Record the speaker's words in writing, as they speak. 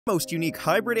Most unique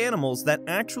hybrid animals that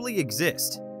actually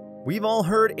exist. We've all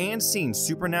heard and seen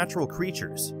supernatural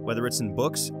creatures, whether it's in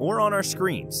books or on our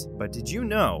screens, but did you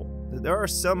know that there are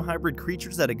some hybrid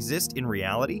creatures that exist in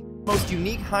reality? Most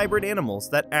unique hybrid animals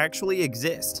that actually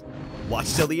exist.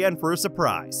 Watch till the end for a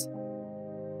surprise.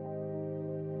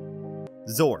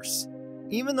 Zorse.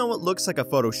 Even though it looks like a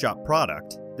Photoshop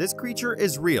product, this creature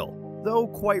is real, though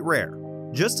quite rare.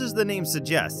 Just as the name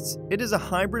suggests, it is a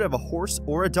hybrid of a horse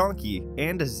or a donkey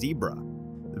and a zebra.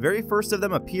 The very first of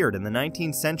them appeared in the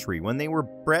 19th century when they were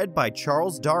bred by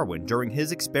Charles Darwin during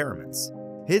his experiments.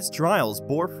 His trials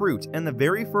bore fruit and the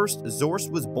very first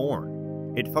Zorse was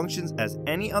born. It functions as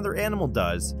any other animal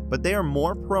does, but they are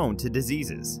more prone to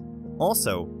diseases.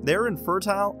 Also, they're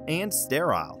infertile and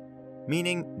sterile,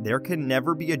 meaning there can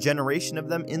never be a generation of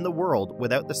them in the world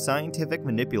without the scientific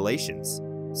manipulations.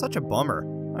 Such a bummer.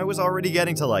 I was already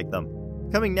getting to like them.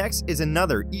 Coming next is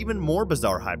another, even more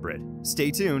bizarre hybrid.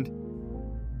 Stay tuned.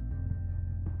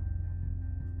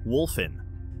 Wolfen.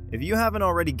 If you haven't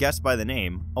already guessed by the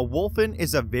name, a Wolfen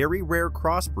is a very rare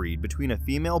crossbreed between a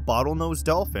female bottlenose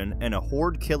dolphin and a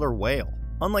horde killer whale.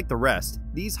 Unlike the rest,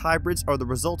 these hybrids are the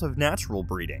result of natural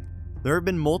breeding. There have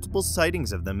been multiple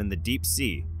sightings of them in the deep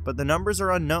sea, but the numbers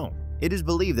are unknown. It is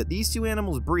believed that these two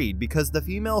animals breed because the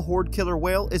female horde killer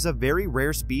whale is a very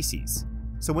rare species.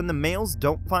 So when the males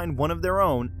don't find one of their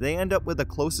own, they end up with the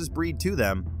closest breed to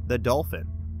them, the dolphin.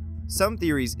 Some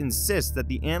theories insist that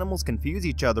the animals confuse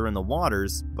each other in the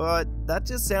waters, but that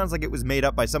just sounds like it was made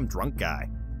up by some drunk guy.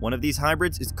 One of these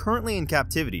hybrids is currently in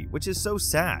captivity, which is so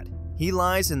sad. He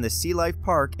lies in the Sea Life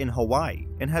Park in Hawaii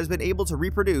and has been able to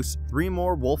reproduce 3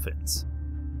 more Wolfens.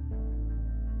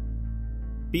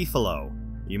 Beefalo.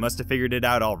 You must have figured it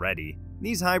out already.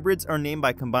 These hybrids are named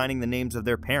by combining the names of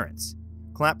their parents.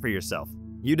 Clap for yourself.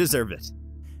 You deserve it.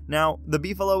 Now, the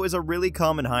Beefalo is a really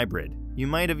common hybrid. You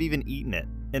might have even eaten it.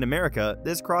 In America,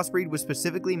 this crossbreed was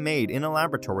specifically made in a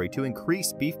laboratory to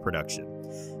increase beef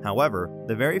production. However,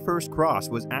 the very first cross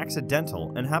was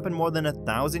accidental and happened more than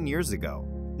 1,000 years ago.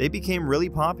 They became really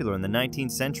popular in the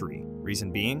 19th century.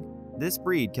 Reason being, this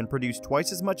breed can produce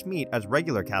twice as much meat as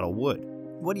regular cattle would.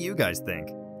 What do you guys think?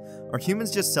 Are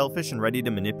humans just selfish and ready to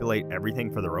manipulate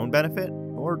everything for their own benefit?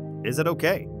 Or is it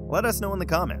okay? Let us know in the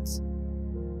comments.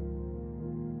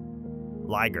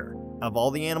 Liger. Of all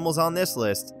the animals on this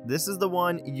list, this is the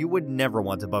one you would never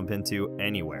want to bump into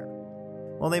anywhere.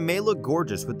 While they may look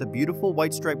gorgeous with the beautiful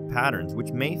white striped patterns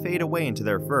which may fade away into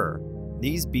their fur,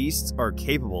 these beasts are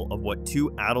capable of what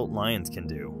 2 adult lions can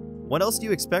do. What else do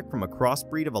you expect from a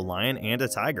crossbreed of a lion and a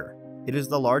tiger? It is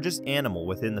the largest animal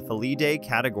within the Felidae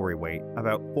category weight,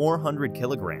 about 400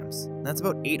 kilograms. That's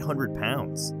about 800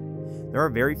 pounds. There are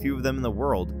very few of them in the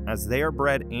world, as they are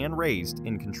bred and raised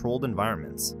in controlled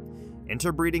environments.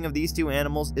 Interbreeding of these 2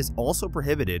 animals is also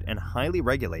prohibited and highly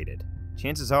regulated.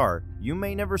 Chances are, you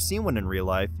may never see one in real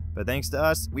life, but thanks to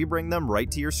us, we bring them right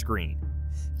to your screen.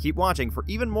 Keep watching for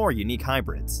even more unique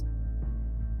hybrids.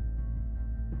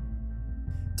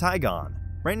 Tygon.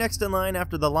 Right next in line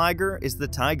after the liger is the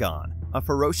Tygon, a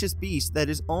ferocious beast that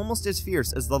is almost as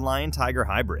fierce as the lion-tiger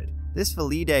hybrid. This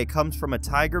Felidae comes from a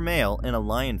tiger male and a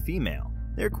lion female.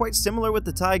 They're quite similar with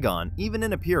the Tygon, even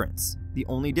in appearance. The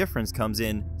only difference comes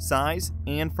in size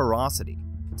and ferocity.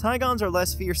 Tygons are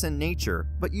less fierce in nature,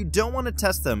 but you don't want to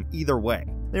test them either way.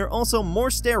 They are also more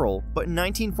sterile, but in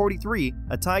 1943,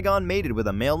 a Tygon mated with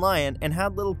a male lion and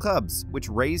had little cubs, which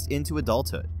raised into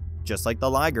adulthood. Just like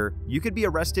the liger, you could be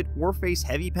arrested or face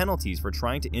heavy penalties for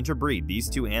trying to interbreed these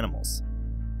 2 animals.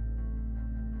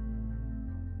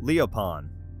 Leopon.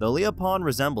 The leopon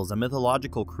resembles a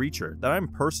mythological creature that I'm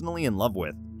personally in love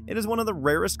with. It is one of the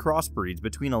rarest crossbreeds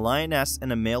between a lioness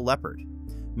and a male leopard.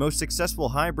 Most successful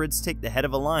hybrids take the head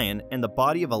of a lion and the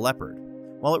body of a leopard.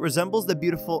 While it resembles the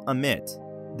beautiful Amit,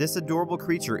 this adorable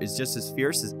creature is just as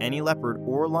fierce as any leopard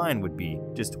or lion would be,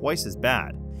 just twice as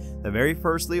bad. The very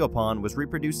first leopon was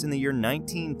reproduced in the year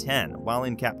 1910 while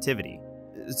in captivity.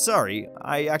 Sorry,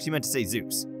 I actually meant to say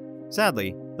Zeus.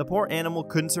 Sadly, the poor animal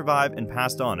couldn't survive and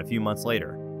passed on a few months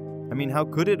later. I mean, how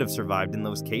could it have survived in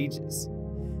those cages?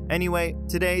 Anyway,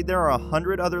 today there are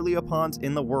 100 other leopons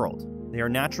in the world. They are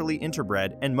naturally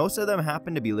interbred and most of them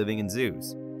happen to be living in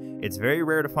zoos. It's very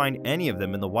rare to find any of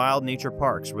them in the wild nature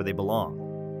parks where they belong.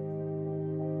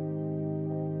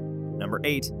 Number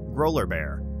 8. Growler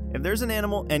bear. If there's an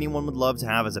animal anyone would love to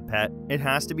have as a pet, it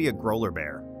has to be a growler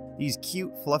bear. These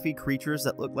cute, fluffy creatures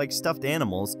that look like stuffed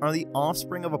animals are the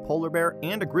offspring of a polar bear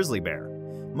and a grizzly bear.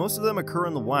 Most of them occur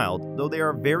in the wild, though they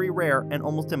are very rare and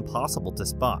almost impossible to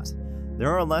spot.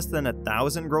 There are less than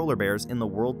 1,000 growler bears in the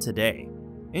world today.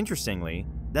 Interestingly,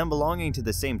 them belonging to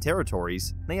the same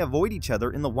territories, they avoid each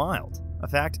other in the wild. a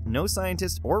fact no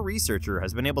scientist or researcher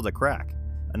has been able to crack.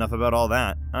 Enough about all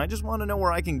that, I just want to know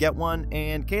where I can get one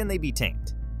and can they be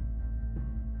tamed?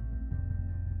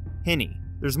 Hinny.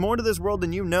 There's more to this world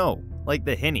than you know, like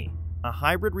the Hinny, a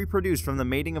hybrid reproduced from the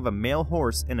mating of a male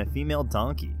horse and a female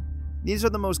donkey. These are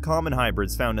the most common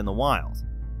hybrids found in the wild.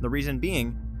 The reason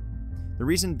being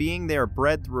they are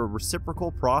bred through a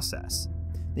reciprocal process.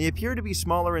 They appear to be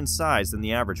smaller in size than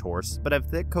the average horse, but have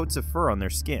thick coats of fur on their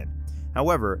skin.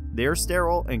 However, they are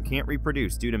sterile and can't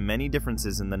reproduce due to many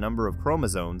differences in the number of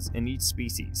chromosomes in each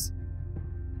species.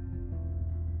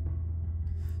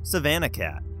 Savannah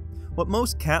Cat. What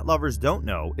most cat lovers don't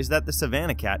know is that the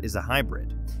Savannah Cat is a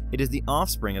hybrid. It is the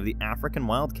offspring of the African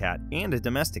wildcat and a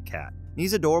domestic cat.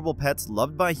 These adorable pets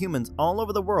loved by humans all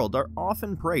over the world are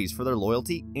often praised for their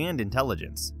loyalty and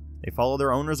intelligence. They follow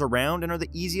their owners around and are the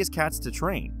easiest cats to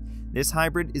train. This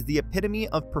hybrid is the epitome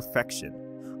of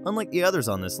perfection. Unlike the others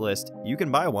on this list, you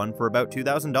can buy one for about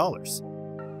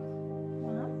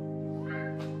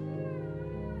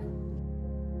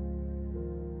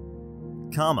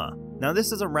 $2,000. Kama. Now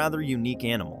this is a rather unique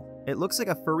animal. It looks like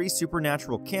a furry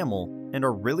supernatural camel and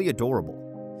are really adorable.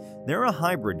 They're a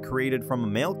hybrid created from a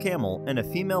male camel and a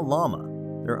female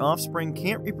llama. Their offspring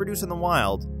can't reproduce in the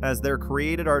wild as they're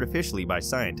created artificially by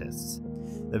scientists.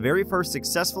 The very first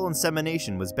successful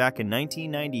insemination was back in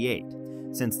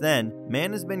 1998. Since then,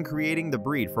 man has been creating the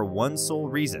breed for one sole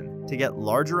reason, to get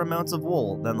larger amounts of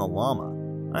wool than the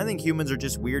llama. I think humans are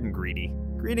just weird and greedy,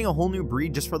 creating a whole new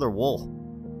breed just for their wool.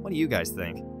 What do you guys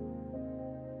think?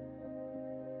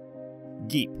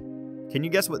 Geep. Can you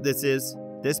guess what this is?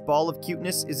 This ball of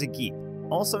cuteness is a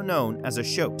geep, also known as a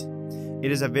shoat.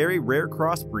 It is a very rare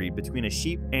crossbreed between a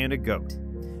sheep and a goat.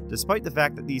 Despite the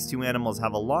fact that these two animals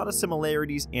have a lot of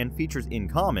similarities and features in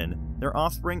common, their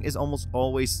offspring is almost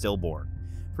always stillborn.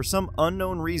 For some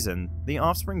unknown reason, the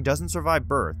offspring doesn't survive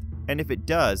birth, and if it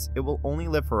does, it will only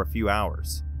live for a few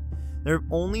hours. There have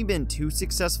only been 2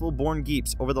 successful born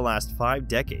geeps over the last 5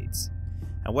 decades.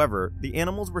 However, the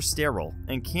animals were sterile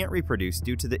and can't reproduce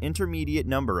due to the intermediate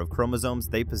number of chromosomes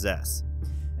they possess.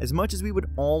 As much as we would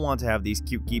all want to have these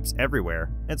cute geeps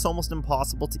everywhere, it's almost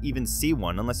impossible to even see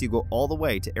one unless you go all the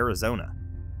way to Arizona.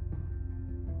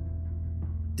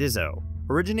 Dizzo.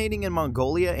 Originating in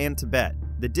Mongolia and Tibet,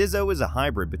 the Dizzo is a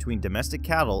hybrid between domestic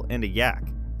cattle and a yak.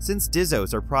 Since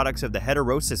Dizzos are products of the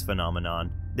heterosis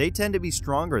phenomenon, they tend to be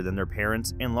stronger than their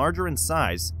parents and larger in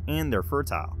size, and they're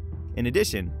fertile. In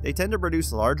addition, they tend to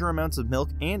produce larger amounts of milk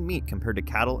and meat compared to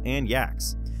cattle and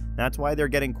yaks. That's why they're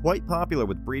getting quite popular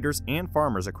with breeders and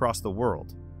farmers across the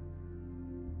world.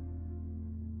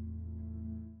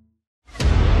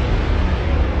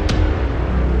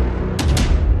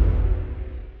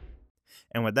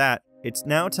 And with that, it's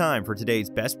now time for today's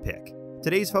best pick.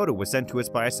 Today's photo was sent to us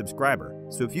by a subscriber,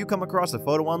 so if you come across a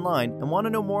photo online and want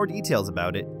to know more details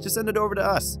about it, just send it over to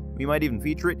us. We might even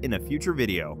feature it in a future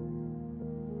video.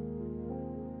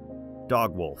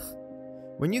 Dog Wolf.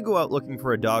 When you go out looking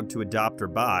for a dog to adopt or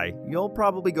buy, you'll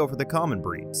probably go for the common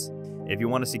breeds. If you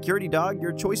want a security dog,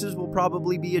 your choices will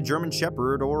probably be a German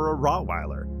Shepherd or a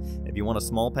Rottweiler. If you want a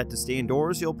small pet to stay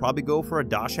indoors, you'll probably go for a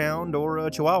Dachshund or a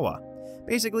Chihuahua.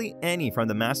 Basically any from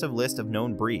the massive list of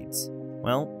known breeds.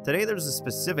 Well, today there's a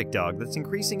specific dog that's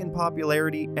increasing in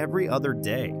popularity every other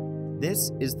day.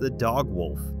 This is the dog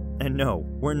wolf. And no,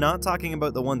 we're not talking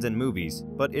about the ones in movies,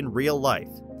 but in real life.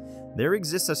 There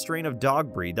exists a strain of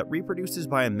dog breed that reproduces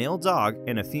by a male dog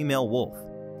and a female wolf.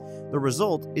 The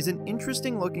result is an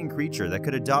interesting looking creature that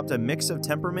could adopt a mix of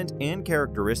temperament and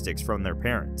characteristics from their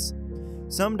parents.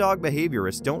 Some dog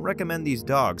behaviorists don't recommend these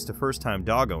dogs to first-time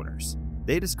dog owners.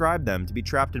 They describe them to be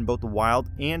trapped in both the wild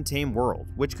and tame world,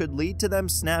 which could lead to them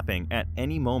snapping at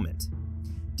any moment.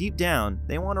 Deep down,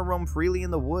 they want to roam freely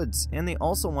in the woods, and they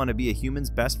also want to be a human's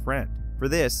best friend. For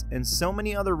this, and so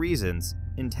many other reasons,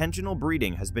 intentional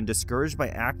breeding has been discouraged by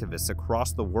activists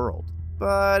across the world.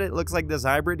 But it looks like this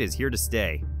hybrid is here to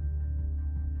stay.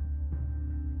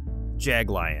 Jagr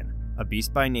Lion, a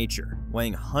beast by nature,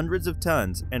 weighing hundreds of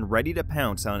tons and ready to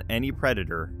pounce on any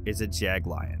predator, is a Jagr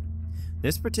Lion.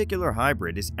 This particular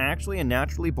hybrid is actually a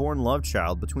naturally born love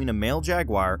child between a male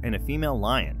jaguar and a female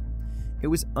lion. It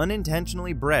was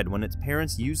unintentionally bred when its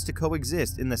parents used to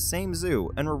coexist in the same zoo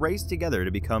and were raised together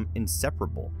to become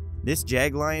inseparable. This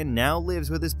Jagr Lion now lives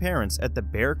with his parents at the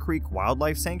Bear Creek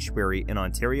Wildlife Sanctuary in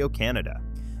Ontario, Canada.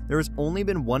 There has only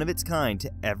been one of its kind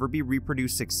to ever be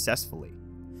reproduced successfully.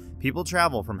 People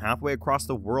travel from halfway across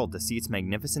the world to see its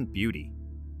magnificent beauty.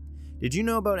 Did you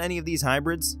know about any of these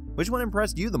hybrids? Which one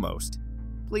impressed you the most?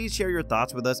 Please share your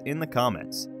thoughts with us in the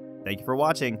comments. Thank you for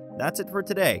watching. That's it for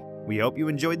today. We hope you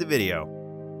enjoyed the video.